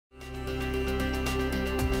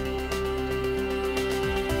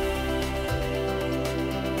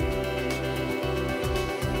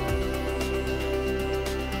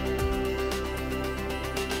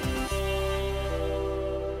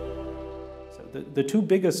The two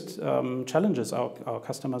biggest challenges our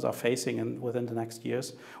customers are facing within the next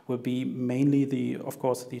years will be mainly, of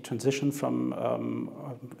course, the transition from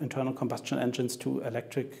internal combustion engines to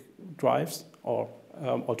electric drives or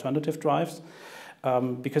alternative drives,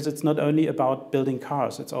 because it's not only about building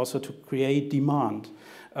cars, it's also to create demand.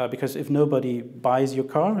 Because if nobody buys your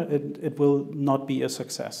car, it will not be a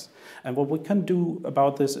success. And what we can do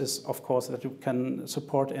about this is, of course, that we can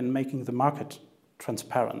support in making the market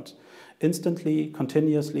transparent, instantly,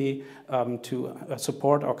 continuously, to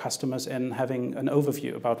support our customers in having an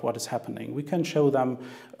overview about what is happening. We can show them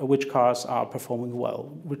which cars are performing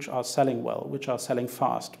well, which are selling well, which are selling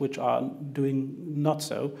fast, which are doing not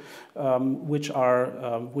so, which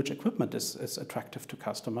equipment is attractive to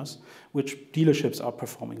customers, which dealerships are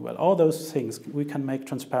performing well. All those things we can make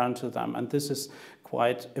transparent to them, and this is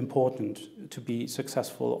quite important to be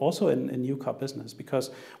successful also in new car business,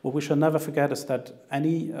 because what we should never forget is that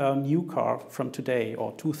any new car from today,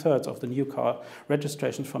 or 2/3 of the new car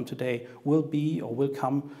registrations from today, will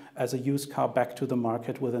come as a used car back to the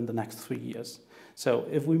market within the next 3 years. So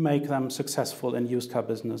if we make them successful in used car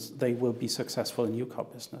business, they will be successful in new car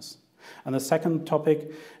business. And the second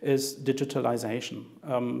topic is digitalization.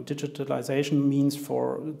 Digitalization means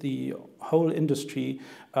for the whole industry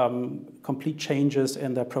complete changes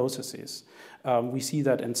in their processes. We see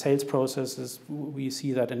that in sales processes, we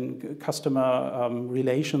see that in customer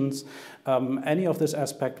relations. Any of this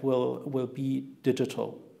aspect will be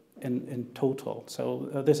digital in total.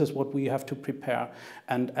 So this is what we have to prepare.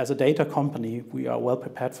 And as a data company, we are well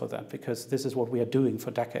prepared for that, because this is what we are doing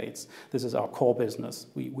for decades. This is our core business.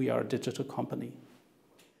 We are a digital company.